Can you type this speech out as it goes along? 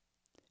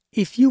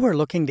If you are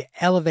looking to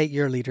elevate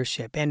your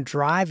leadership and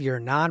drive your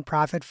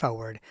nonprofit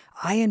forward,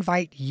 I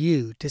invite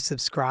you to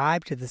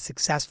subscribe to the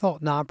Successful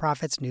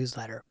Nonprofits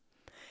newsletter.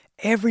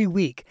 Every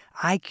week,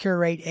 I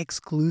curate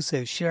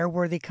exclusive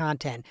share-worthy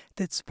content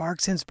that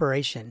sparks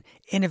inspiration,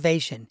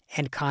 innovation,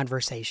 and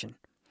conversation.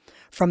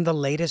 From the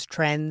latest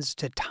trends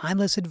to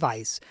timeless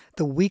advice,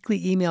 the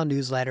weekly email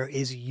newsletter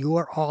is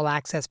your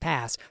all-access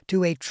pass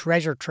to a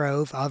treasure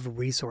trove of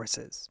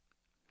resources.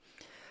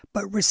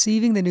 But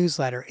receiving the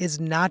newsletter is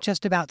not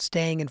just about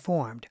staying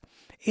informed.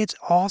 It's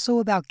also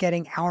about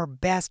getting our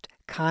best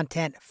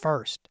content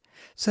first.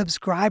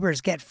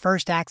 Subscribers get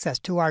first access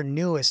to our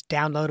newest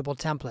downloadable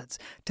templates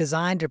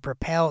designed to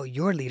propel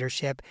your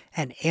leadership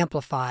and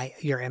amplify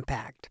your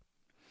impact.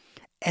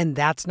 And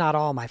that's not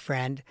all, my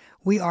friend.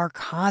 We are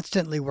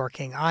constantly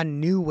working on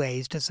new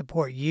ways to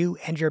support you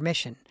and your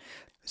mission.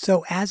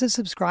 So as a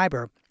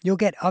subscriber, you'll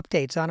get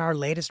updates on our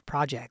latest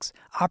projects,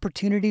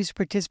 opportunities to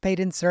participate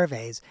in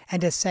surveys,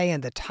 and to say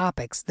in the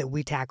topics that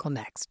we tackle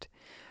next.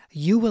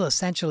 You will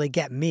essentially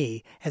get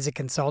me as a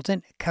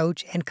consultant,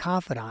 coach, and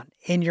confidant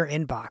in your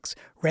inbox,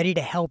 ready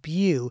to help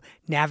you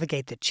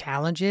navigate the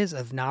challenges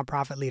of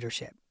nonprofit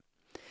leadership.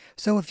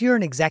 So if you're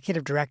an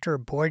executive director,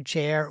 board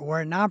chair, or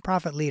a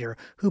nonprofit leader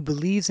who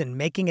believes in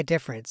making a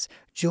difference,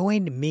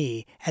 join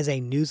me as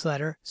a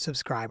newsletter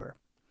subscriber.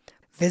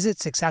 Visit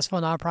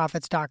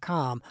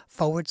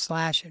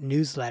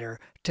successfulnonprofits.com/newsletter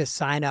to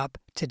sign up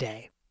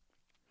today.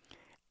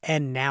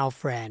 And now,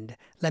 friend,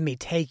 let me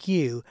take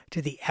you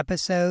to the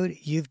episode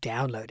you've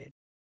downloaded.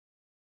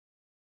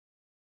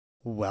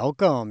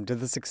 Welcome to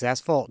the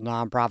Successful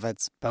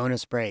Nonprofits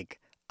Bonus Break.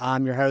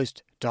 I'm your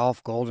host,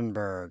 Dolph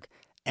Goldenberg.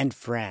 And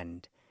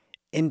friend,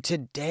 in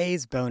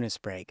today's bonus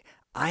break,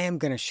 I am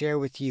going to share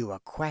with you a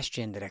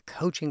question that a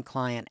coaching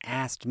client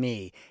asked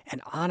me,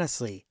 and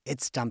honestly,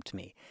 it stumped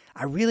me.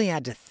 I really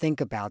had to think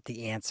about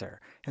the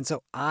answer, and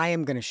so I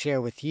am going to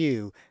share with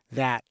you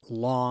that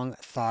long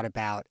thought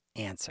about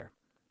answer.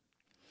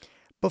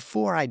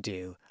 Before I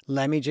do,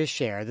 let me just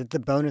share that the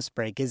bonus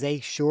break is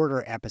a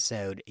shorter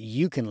episode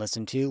you can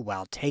listen to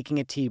while taking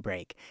a tea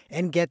break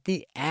and get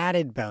the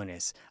added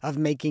bonus of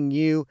making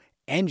you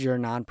and your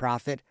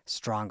nonprofit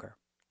stronger.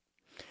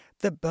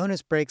 The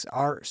bonus breaks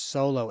are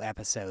solo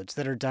episodes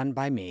that are done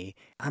by me.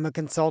 I'm a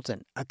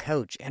consultant, a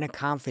coach, and a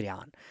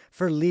confidant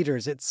for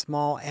leaders at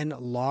small and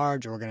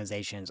large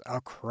organizations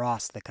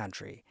across the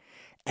country.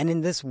 And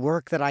in this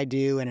work that I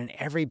do and in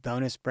every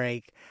bonus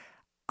break,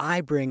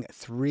 I bring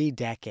 3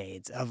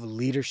 decades of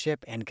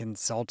leadership and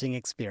consulting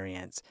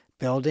experience,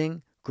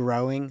 building,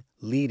 growing,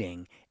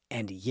 leading,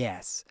 and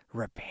yes,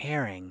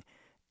 repairing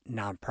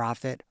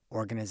nonprofit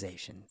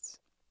organizations.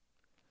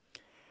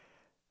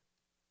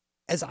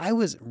 As I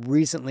was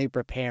recently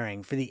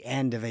preparing for the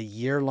end of a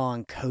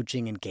year-long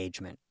coaching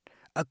engagement,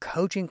 a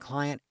coaching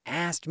client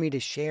asked me to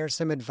share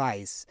some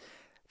advice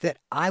that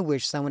I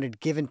wish someone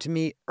had given to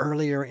me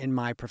earlier in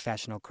my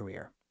professional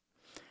career.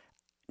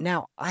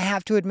 Now, I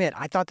have to admit,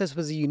 I thought this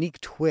was a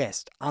unique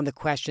twist on the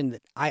question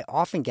that I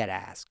often get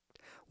asked: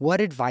 what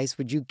advice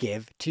would you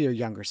give to your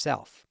younger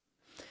self?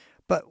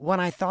 But when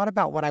I thought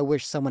about what I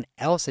wish someone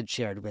else had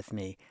shared with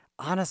me,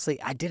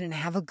 honestly, I didn't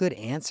have a good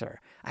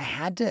answer. I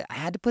had to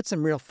put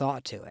some real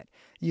thought to it.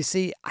 You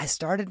see, I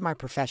started my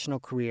professional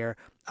career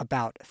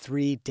about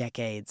 3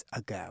 decades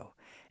ago.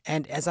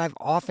 And as I've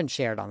often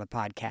shared on the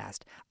podcast,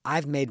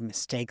 I've made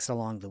mistakes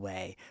along the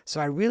way. So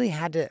I really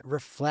had to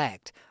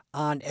reflect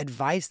on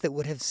advice that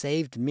would have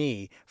saved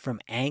me from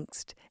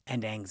angst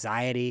and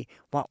anxiety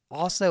while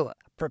also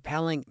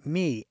propelling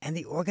me and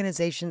the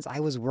organizations I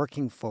was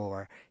working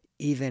for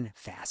even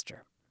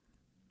faster.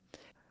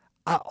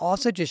 I'll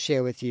also just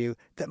share with you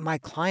that my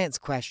client's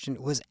question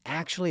was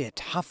actually a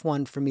tough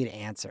one for me to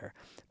answer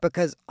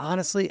because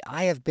honestly,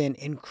 I have been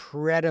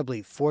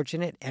incredibly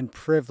fortunate and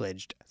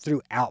privileged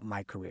throughout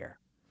my career.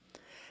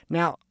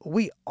 Now,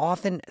 we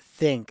often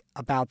think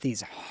about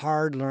these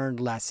hard-learned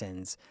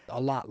lessons a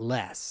lot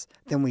less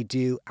than we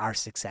do our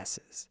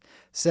successes.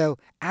 So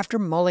after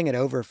mulling it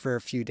over for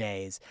a few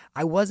days,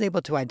 I was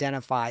able to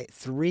identify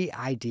 3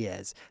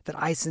 ideas that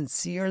I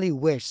sincerely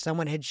wish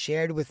someone had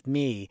shared with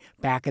me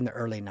back in the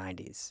early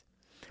 90s.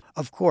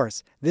 Of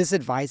course, this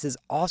advice is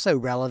also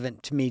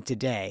relevant to me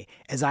today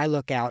as I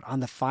look out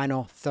on the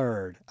final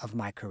third of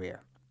my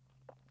career.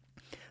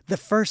 The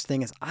first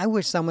thing is I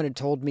wish someone had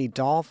told me,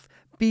 Dolph,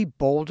 be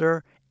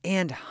bolder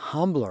and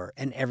humbler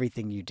in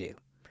everything you do.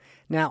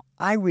 Now,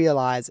 I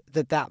realize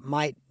that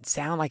might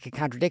sound like a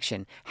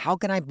contradiction. How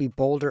can I be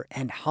bolder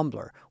and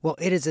humbler? Well,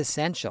 it is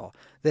essential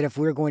that if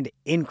we're going to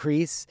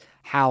increase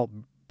how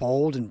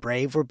bold and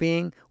brave we're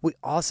being, we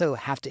also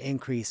have to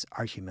increase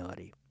our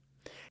humility.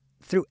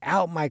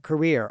 Throughout my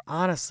career,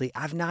 honestly,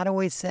 I've not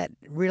always set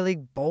really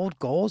bold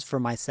goals for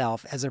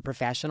myself as a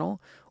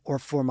professional or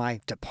for my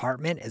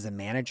department as a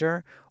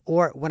manager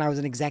or when I was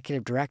an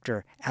executive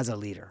director as a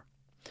leader.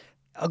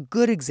 A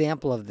good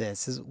example of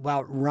this is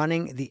while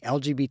running the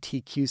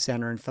LGBTQ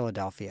Center in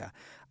Philadelphia.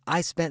 I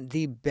spent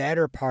the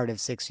better part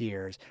of 6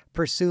 years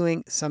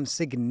pursuing some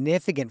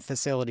significant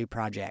facility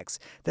projects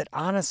that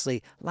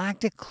honestly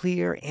lacked a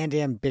clear and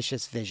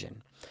ambitious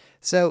vision.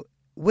 So,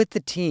 with the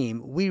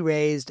team, we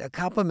raised a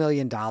couple $1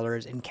 million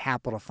in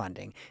capital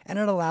funding, and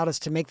it allowed us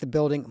to make the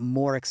building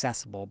more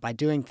accessible by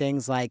doing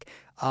things like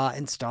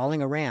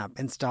installing a ramp,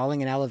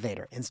 installing an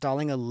elevator,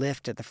 installing a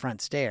lift at the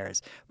front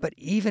stairs. But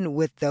even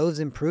with those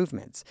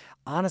improvements,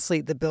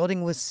 honestly, the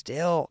building was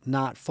still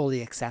not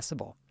fully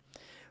accessible.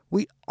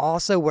 We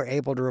also were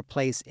able to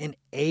replace an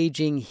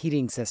aging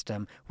heating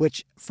system,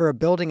 which for a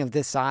building of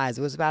this size,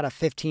 it was about a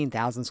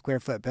 15,000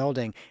 square foot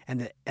building,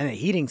 and the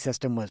heating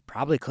system was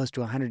probably close to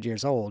 100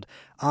 years old.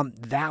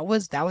 That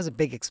was a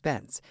big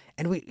expense.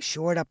 And we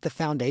shored up the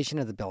foundation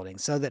of the building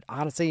so that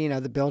honestly,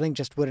 the building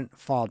just wouldn't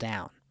fall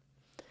down.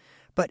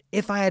 But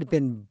if I had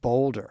been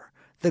bolder,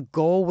 the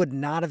goal would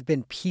not have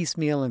been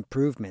piecemeal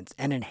improvements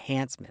and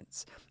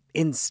enhancements.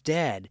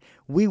 Instead,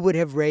 we would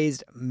have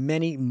raised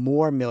many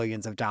more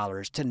millions of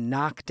dollars to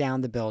knock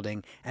down the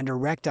building and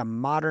erect a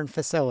modern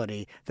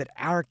facility that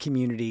our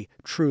community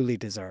truly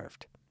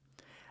deserved.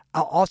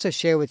 I'll also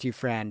share with you,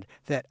 friend,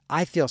 that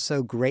I feel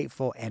so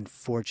grateful and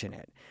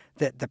fortunate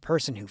that the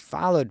person who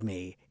followed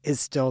me is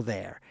still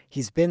there.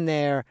 He's been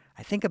there,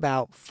 I think,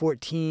 about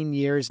 14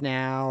 years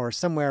now or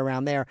somewhere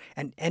around there,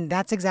 and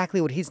that's exactly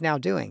what he's now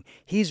doing.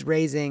 He's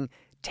raising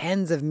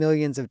tens of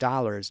millions of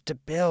dollars to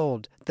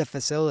build the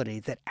facility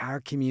that our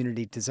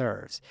community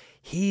deserves.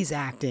 He's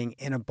acting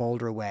in a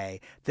bolder way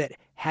that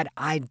had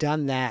I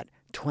done that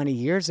 20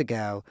 years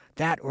ago,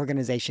 that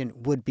organization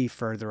would be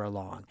further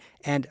along.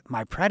 And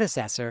my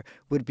predecessor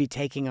would be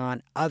taking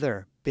on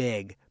other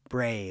big,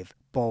 brave,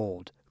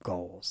 bold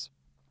goals.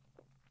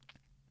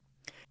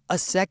 A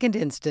second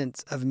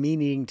instance of me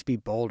needing to be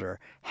bolder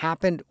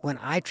happened when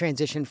I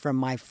transitioned from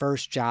my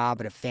first job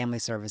at a family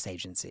service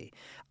agency.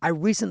 I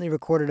recently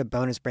recorded a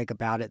bonus break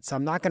about it, so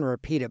I'm not going to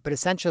repeat it, but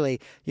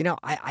essentially,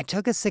 I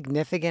took a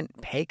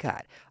significant pay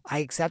cut. I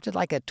accepted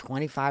like a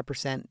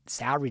 25%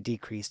 salary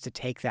decrease to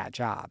take that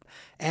job.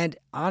 And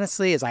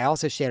honestly, as I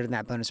also shared in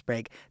that bonus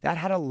break, that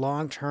had a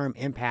long-term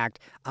impact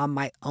on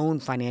my own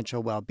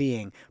financial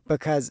well-being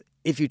because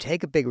if you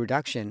take a big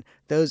reduction,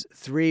 those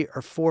 3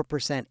 or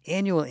 4%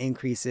 annual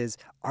increases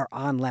are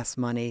on less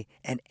money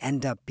and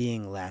end up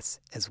being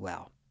less as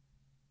well.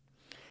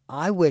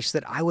 I wish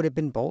that I would have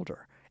been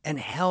bolder and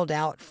held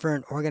out for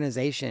an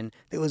organization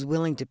that was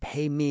willing to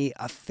pay me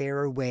a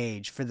fairer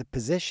wage for the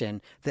position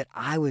that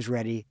I was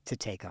ready to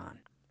take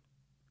on.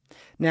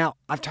 Now,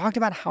 I've talked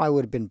about how I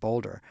would have been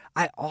bolder.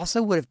 I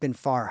also would have been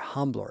far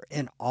humbler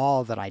in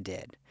all that I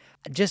did.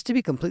 Just to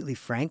be completely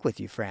frank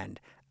with you, friend,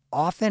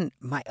 often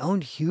my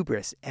own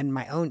hubris and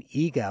my own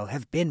ego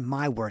have been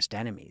my worst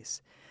enemies.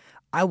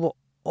 I will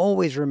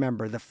always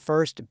remember the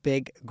first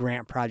big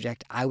grant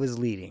project I was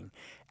leading.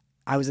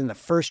 I was in the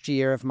first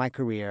year of my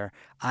career.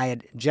 I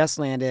had just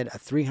landed a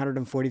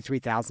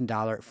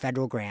 $343,000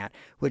 federal grant,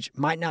 which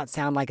might not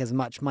sound like as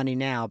much money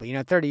now, but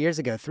 30 years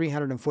ago,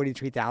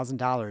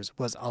 $343,000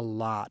 was a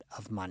lot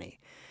of money.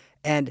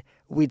 And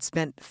we'd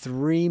spent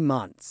 3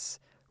 months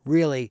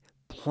really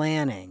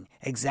planning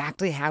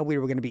exactly how we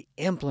were going to be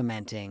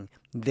implementing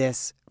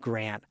this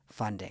grant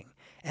funding.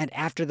 And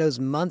after those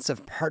months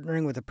of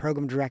partnering with the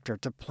program director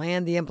to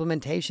plan the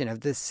implementation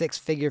of this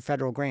 6-figure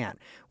federal grant,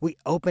 we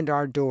opened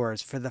our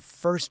doors for the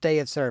first day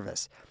of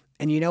service.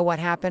 And you know what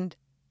happened?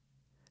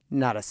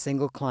 Not a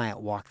single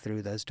client walked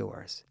through those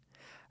doors.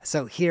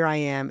 So here I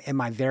am in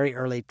my very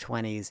early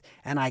 20s,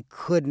 and I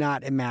could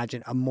not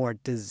imagine a more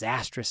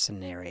disastrous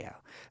scenario.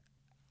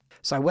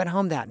 So I went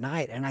home that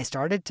night and I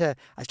started to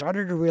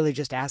really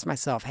just ask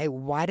myself, hey,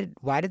 why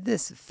did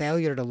this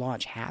failure to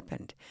launch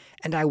happen?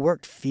 And I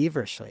worked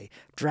feverishly,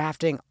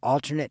 drafting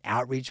alternate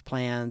outreach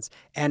plans.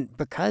 And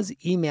because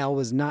email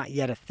was not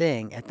yet a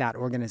thing at that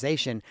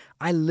organization,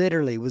 I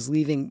literally was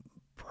leaving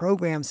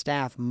program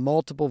staff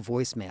multiple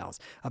voicemails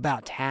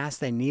about tasks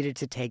they needed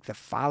to take the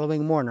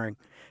following morning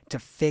to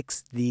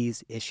fix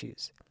these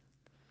issues.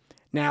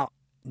 Now,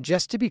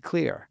 just to be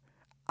clear,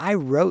 I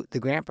wrote the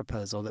grant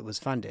proposal that was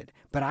funded,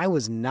 but I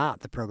was not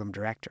the program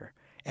director,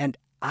 and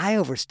I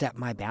overstepped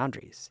my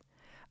boundaries.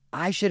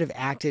 I should have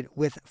acted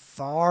with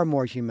far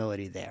more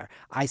humility there.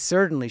 I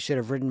certainly should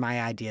have written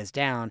my ideas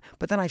down,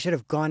 but then I should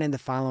have gone in the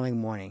following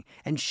morning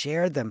and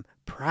shared them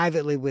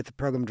privately with the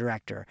program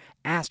director,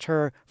 asked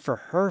her for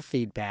her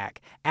feedback,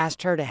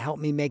 asked her to help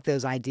me make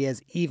those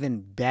ideas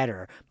even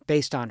better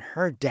based on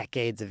her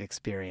decades of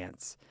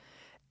experience,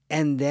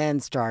 and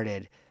then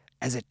started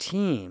as a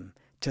team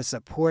to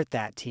support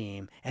that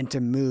team and to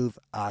move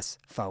us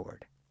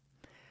forward.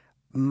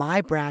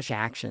 My brash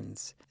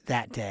actions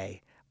that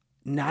day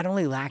not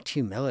only lacked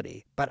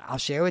humility, but I'll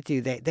share with you,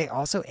 they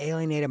also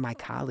alienated my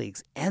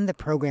colleagues and the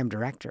program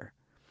director.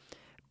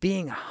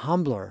 Being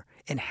humbler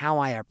in how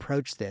I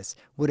approached this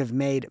would have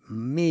made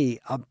me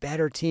a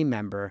better team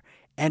member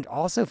and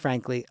also,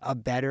 frankly, a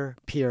better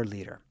peer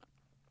leader.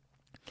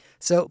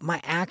 So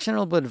my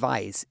actionable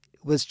advice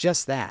was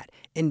just that.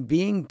 In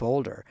being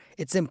bolder,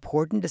 it's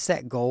important to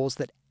set goals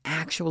that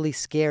actually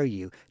scare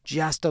you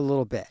just a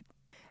little bit.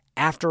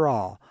 After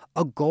all,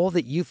 a goal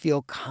that you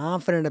feel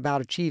confident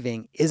about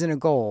achieving isn't a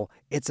goal,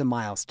 it's a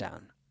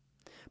milestone.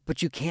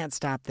 But you can't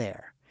stop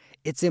there.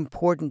 It's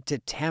important to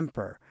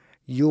temper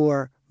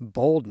your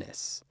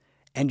boldness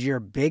and your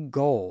big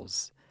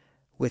goals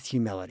with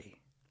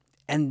humility.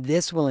 And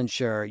this will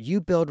ensure you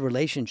build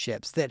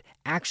relationships that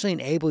actually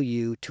enable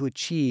you to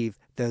achieve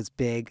those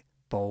big,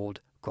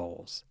 bold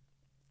goals.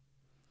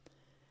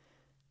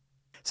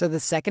 So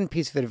the second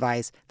piece of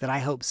advice that I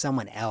hope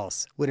someone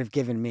else would have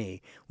given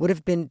me would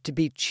have been to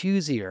be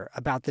choosier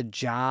about the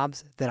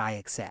jobs that I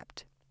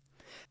accept.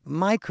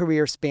 My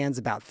career spans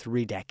about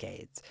 3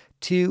 decades,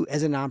 2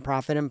 as a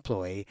nonprofit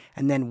employee,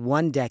 and then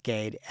 1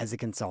 decade as a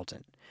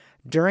consultant.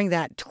 During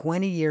that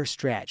 20-year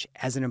stretch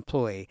as an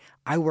employee,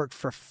 I worked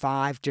for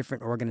 5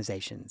 different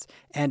organizations.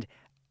 And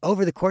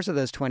over the course of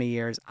those 20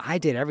 years, I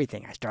did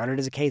everything. I started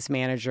as a case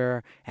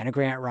manager and a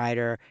grant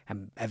writer,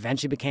 and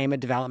eventually became a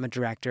development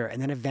director,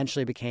 and then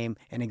eventually became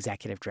an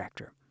executive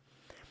director.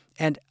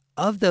 And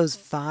of those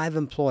 5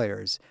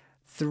 employers,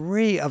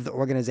 3 of the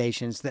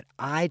organizations that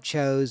I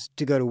chose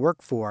to go to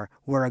work for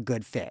were a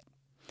good fit.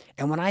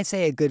 And when I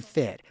say a good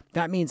fit,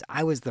 that means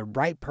I was the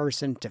right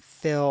person to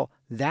fill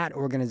that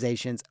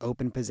organization's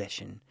open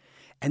position.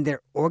 And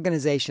their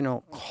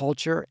organizational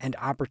culture and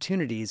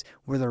opportunities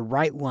were the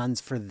right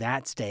ones for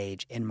that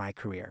stage in my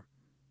career.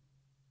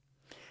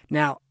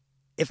 Now,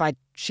 if I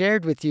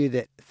shared with you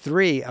that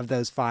 3 of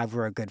those 5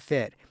 were a good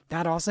fit,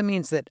 that also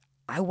means that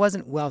I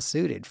wasn't well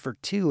suited for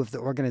 2 of the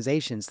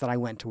organizations that I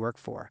went to work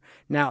for.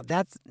 Now,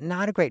 that's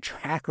not a great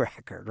track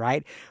record,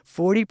 right?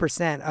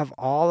 40% of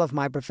all of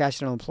my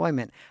professional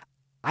employment,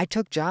 I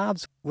took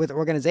jobs with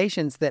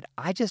organizations that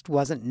I just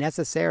wasn't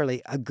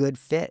necessarily a good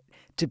fit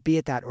to be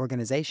at that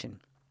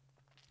organization.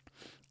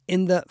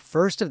 In the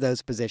first of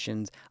those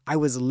positions, I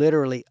was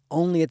literally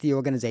only at the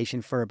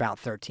organization for about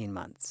 13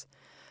 months.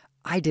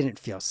 I didn't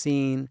feel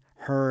seen,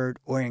 heard,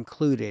 or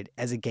included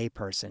as a gay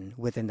person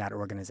within that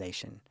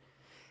organization.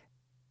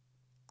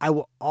 I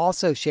will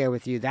also share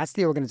with you that's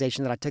the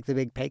organization that I took the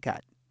big pay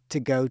cut to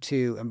go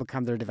to and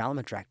become their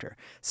development director.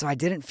 So I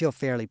didn't feel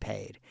fairly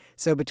paid.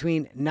 So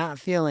between not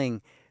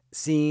feeling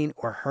seen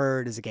or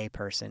heard as a gay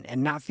person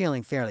and not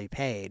feeling fairly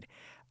paid,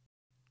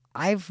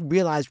 I've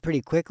realized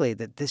pretty quickly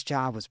that this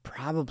job was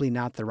probably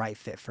not the right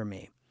fit for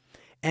me.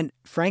 And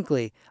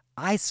frankly,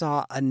 I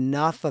saw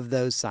enough of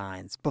those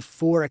signs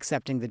before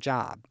accepting the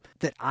job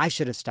that I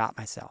should have stopped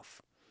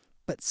myself.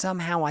 But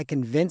somehow I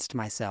convinced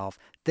myself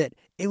that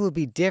it would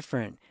be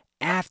different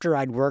after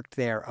I'd worked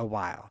there a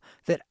while,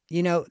 that,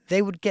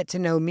 they would get to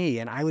know me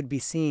and I would be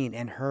seen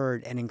and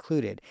heard and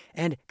included.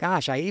 And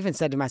gosh, I even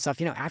said to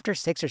myself, after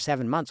 6 or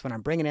 7 months when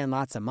I'm bringing in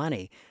lots of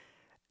money,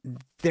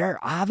 they're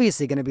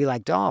obviously going to be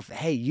like, Dolph,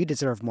 hey, you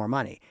deserve more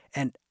money.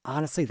 And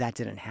honestly, that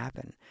didn't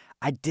happen.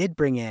 I did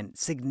bring in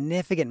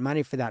significant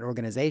money for that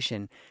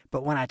organization,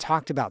 but when I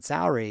talked about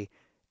salary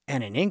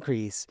and an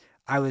increase,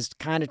 I was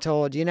kind of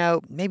told,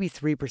 maybe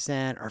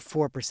 3%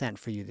 or 4%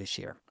 for you this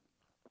year.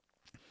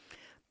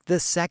 The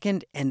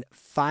second and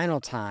final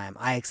time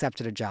I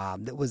accepted a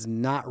job that was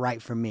not right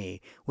for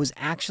me was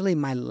actually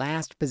my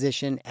last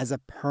position as a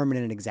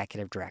permanent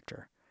executive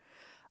director.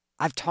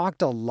 I've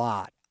talked a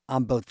lot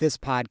on both this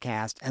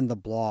podcast and the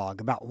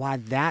blog about why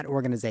that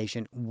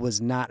organization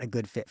was not a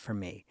good fit for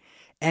me.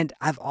 And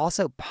I've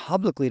also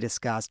publicly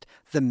discussed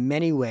the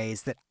many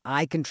ways that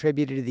I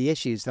contributed to the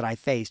issues that I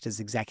faced as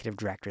executive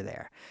director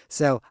there.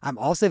 So I'm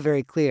also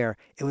very clear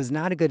it was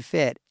not a good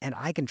fit and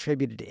I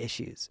contributed to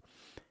issues.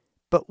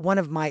 But one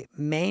of my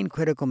main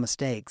critical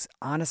mistakes,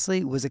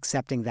 honestly, was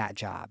accepting that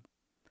job.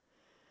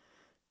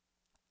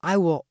 I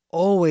will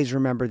always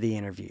remember the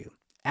interview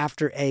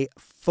after a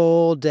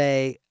full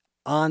day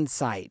on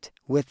site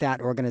with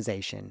that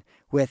organization,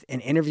 with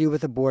an interview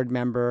with a board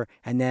member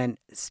and then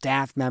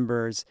staff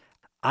members.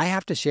 I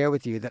have to share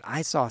with you that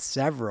I saw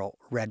several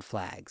red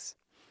flags.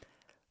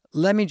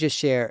 Let me just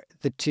share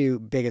the 2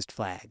 biggest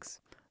flags.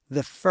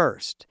 The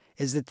first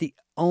is that the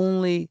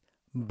only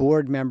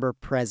board member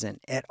present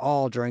at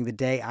all during the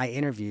day I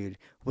interviewed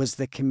was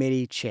the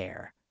committee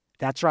chair.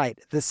 That's right,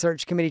 the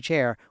search committee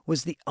chair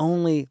was the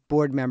only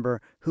board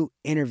member who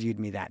interviewed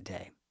me that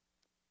day.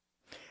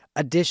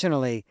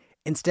 Additionally,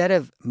 instead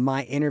of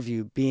my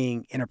interview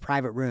being in a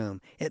private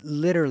room, it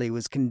literally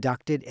was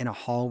conducted in a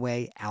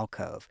hallway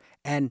alcove.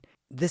 And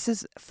this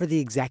is for the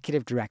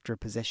executive director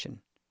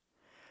position.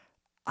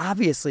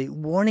 Obviously,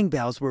 warning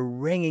bells were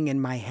ringing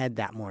in my head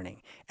that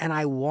morning, and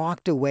I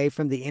walked away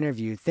from the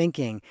interview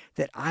thinking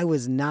that I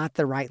was not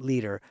the right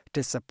leader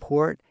to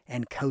support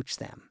and coach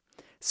them.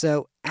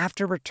 So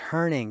after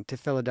returning to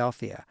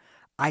Philadelphia,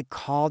 I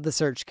called the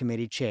search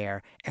committee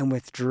chair and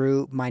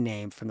withdrew my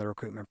name from the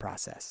recruitment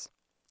process.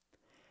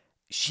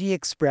 She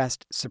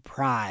expressed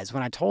surprise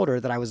when I told her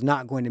that I was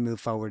not going to move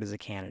forward as a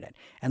candidate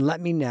and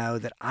let me know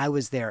that I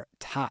was their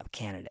top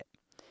candidate.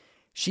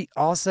 She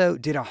also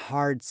did a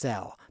hard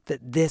sell that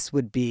this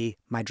would be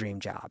my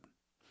dream job.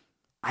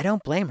 I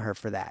don't blame her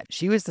for that.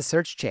 She was the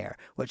search chair.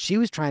 What she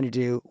was trying to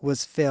do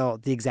was fill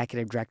the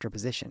executive director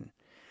position.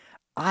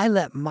 I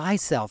let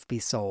myself be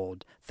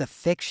sold the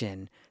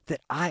fiction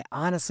that I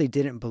honestly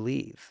didn't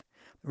believe.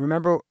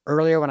 Remember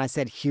earlier when I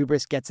said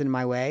hubris gets in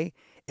my way?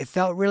 It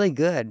felt really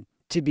good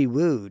to be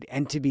wooed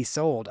and to be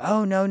sold.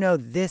 Oh, no,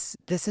 this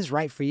is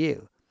right for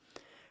you.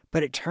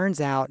 But it turns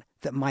out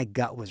that my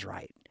gut was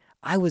right.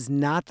 I was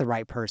not the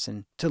right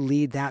person to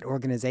lead that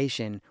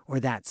organization or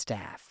that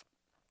staff.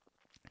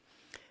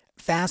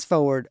 Fast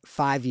forward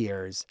 5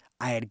 years,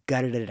 I had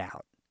gutted it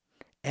out.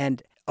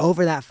 And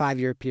over that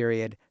 5-year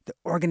period, the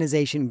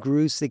organization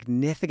grew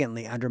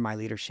significantly under my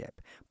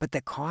leadership. But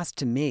the cost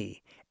to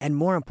me, and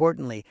more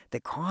importantly, the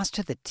cost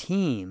to the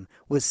team,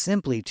 was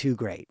simply too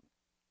great.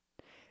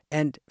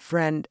 And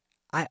friend,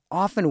 I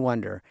often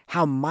wonder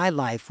how my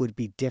life would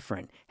be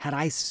different had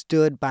I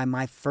stood by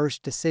my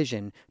first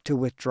decision to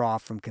withdraw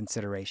from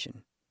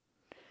consideration.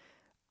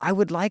 I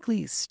would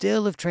likely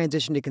still have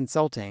transitioned to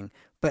consulting,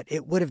 but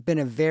it would have been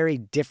a very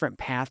different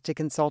path to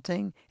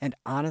consulting, and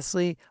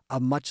honestly,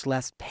 a much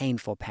less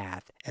painful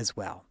path as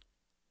well.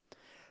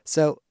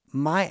 So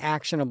my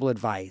actionable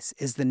advice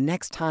is the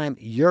next time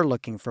you're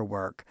looking for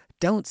work,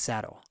 don't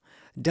settle.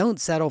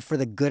 Don't settle for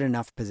the good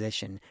enough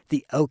position,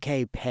 the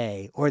okay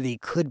pay, or the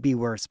could be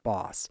worse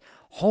boss.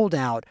 Hold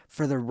out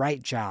for the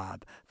right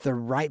job, the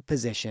right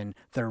position,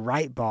 the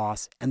right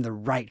boss, and the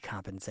right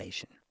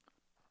compensation.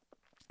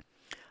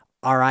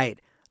 All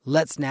right,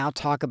 let's now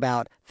talk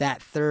about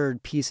that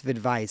third piece of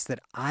advice that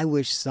I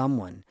wish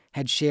someone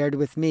had shared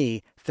with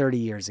me 30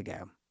 years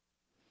ago.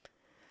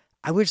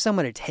 I wish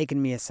someone had taken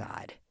me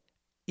aside,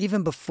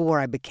 even before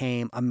I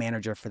became a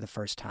manager for the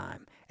first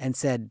time, and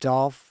said,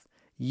 Dolph,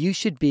 you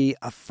should be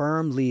a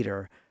firm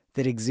leader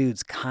that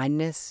exudes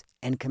kindness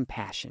and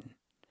compassion.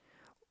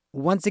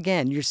 Once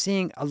again, you're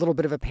seeing a little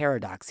bit of a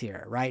paradox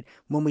here, right?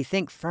 When we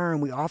think firm,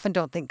 we often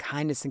don't think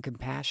kindness and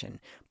compassion,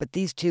 but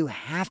these two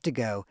have to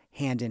go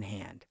hand in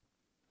hand.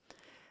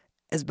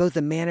 As both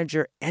a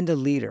manager and a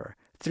leader,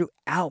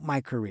 throughout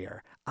my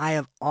career, I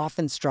have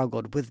often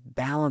struggled with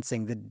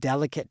balancing the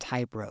delicate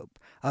tightrope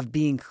of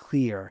being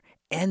clear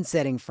and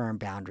setting firm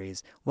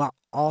boundaries while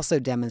also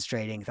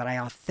demonstrating that I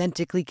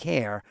authentically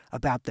care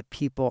about the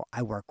people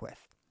I work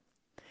with.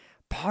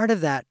 Part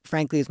of that,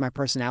 frankly, is my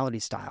personality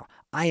style.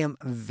 I am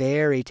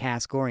very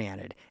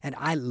task-oriented, and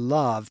I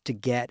love to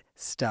get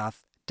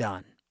stuff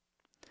done.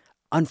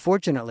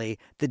 Unfortunately,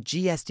 the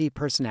GSD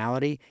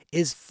personality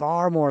is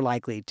far more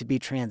likely to be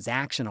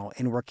transactional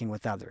in working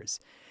with others.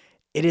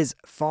 It is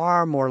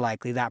far more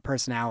likely, that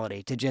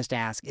personality, to just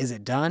ask, is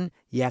it done?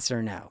 Yes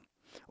or no.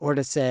 Or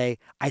to say,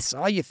 I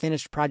saw you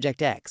finished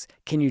Project X.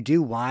 Can you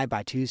do Y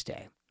by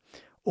Tuesday?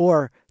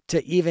 Or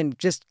to even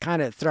just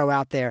kind of throw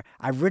out there,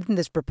 I've written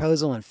this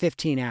proposal in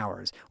 15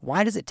 hours.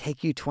 Why does it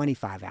take you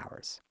 25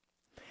 hours?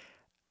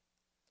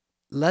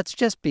 Let's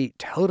just be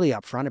totally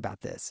upfront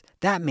about this.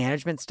 That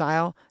management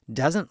style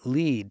doesn't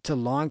lead to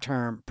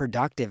long-term,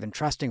 productive, and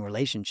trusting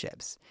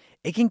relationships.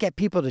 It can get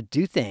people to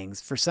do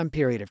things for some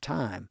period of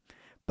time,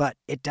 but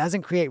it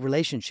doesn't create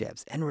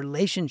relationships. And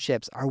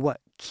relationships are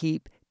what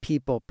keep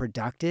people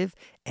productive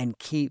and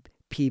keep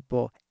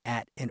people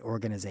at an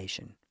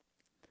organization.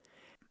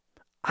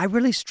 I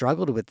really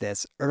struggled with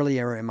this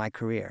earlier in my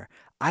career.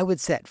 I would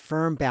set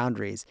firm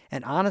boundaries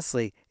and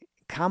honestly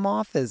come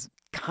off as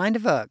kind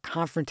of a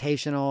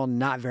confrontational,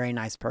 not very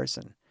nice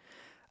person.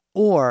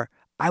 Or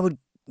I would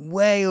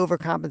way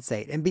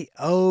overcompensate and be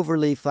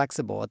overly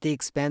flexible at the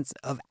expense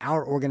of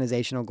our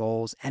organizational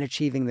goals and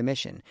achieving the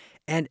mission.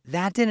 And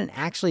that didn't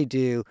actually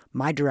do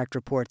my direct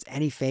reports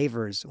any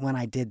favors when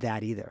I did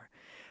that either.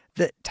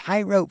 The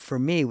tightrope for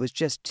me was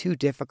just too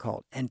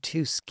difficult and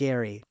too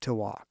scary to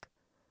walk.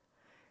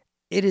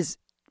 It has,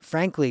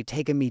 frankly,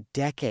 taken me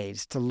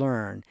decades to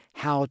learn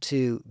how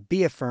to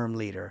be a firm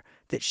leader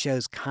that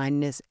shows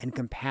kindness and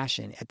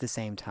compassion at the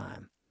same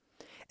time.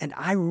 And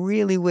I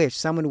really wish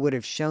someone would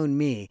have shown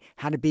me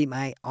how to be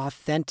my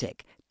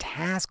authentic,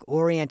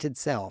 task-oriented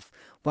self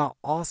while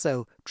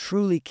also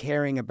truly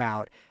caring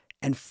about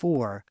and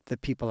for the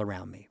people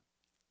around me.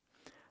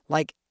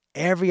 Like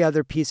every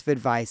other piece of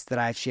advice that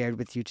I've shared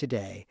with you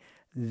today,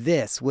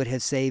 this would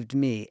have saved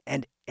me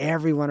and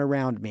everyone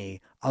around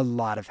me a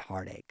lot of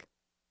heartache.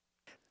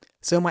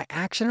 So my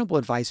actionable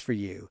advice for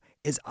you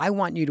is I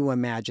want you to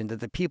imagine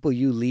that the people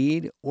you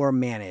lead or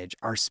manage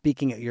are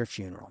speaking at your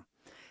funeral.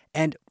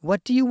 And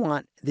what do you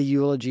want the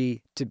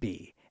eulogy to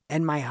be?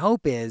 And my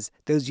hope is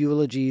those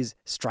eulogies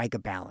strike a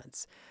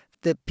balance.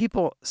 The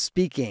people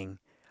speaking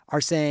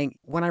are saying,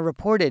 when I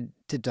reported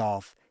to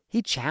Dolph,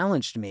 he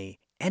challenged me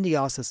and he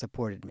also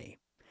supported me.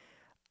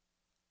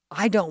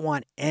 I don't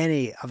want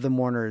any of the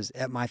mourners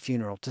at my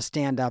funeral to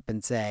stand up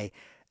and say,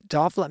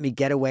 Dolph let me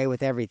get away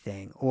with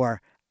everything,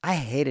 or I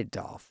hated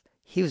Dolph.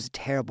 He was a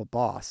terrible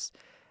boss.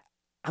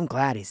 I'm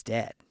glad he's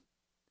dead.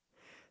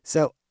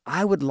 So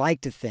I would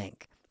like to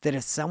think that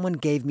if someone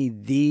gave me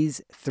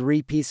these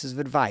 3 pieces of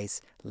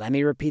advice, let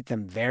me repeat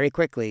them very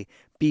quickly.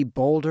 Be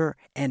bolder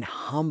and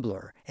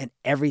humbler in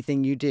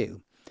everything you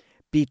do.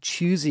 Be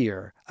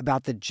choosier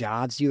about the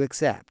jobs you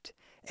accept.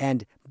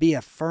 And be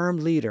a firm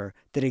leader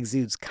that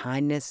exudes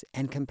kindness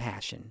and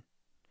compassion.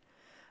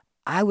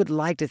 I would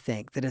like to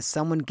think that if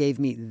someone gave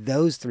me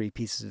those 3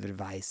 pieces of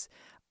advice,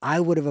 I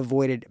would have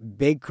avoided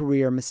big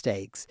career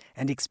mistakes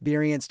and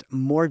experienced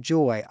more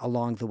joy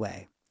along the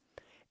way.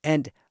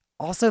 And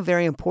also,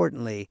 very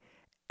importantly,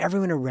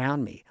 everyone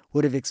around me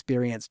would have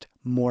experienced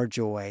more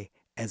joy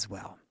as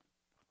well.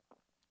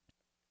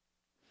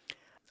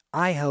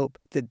 I hope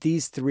that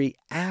these 3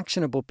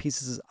 actionable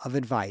pieces of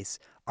advice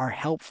are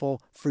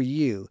helpful for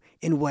you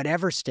in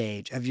whatever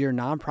stage of your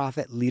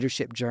nonprofit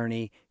leadership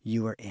journey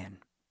you are in.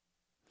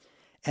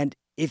 And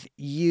if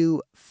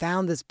you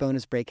found this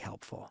bonus break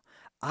helpful,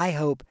 I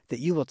hope that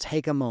you will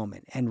take a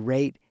moment and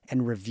rate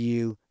and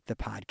review the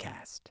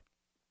podcast.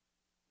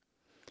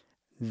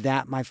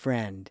 That, my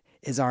friend,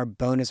 is our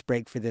bonus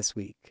break for this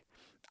week.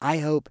 I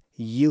hope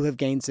you have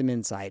gained some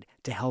insight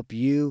to help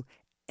you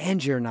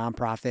and your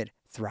nonprofit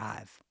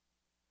thrive.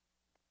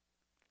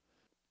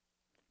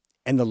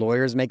 And the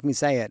lawyers make me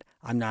say it,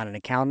 I'm not an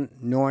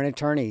accountant nor an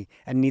attorney,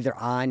 and neither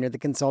I nor the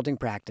consulting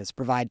practice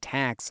provide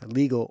tax,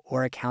 legal,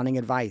 or accounting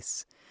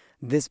advice.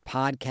 This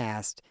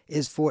podcast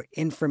is for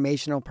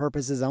informational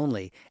purposes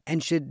only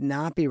and should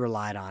not be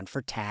relied on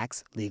for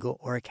tax, legal,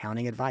 or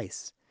accounting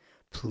advice.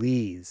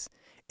 Please,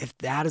 if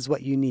that is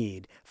what you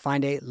need,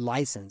 find a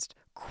licensed,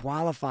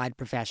 qualified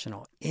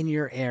professional in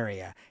your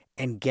area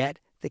and get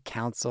the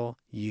counsel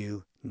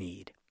you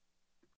need.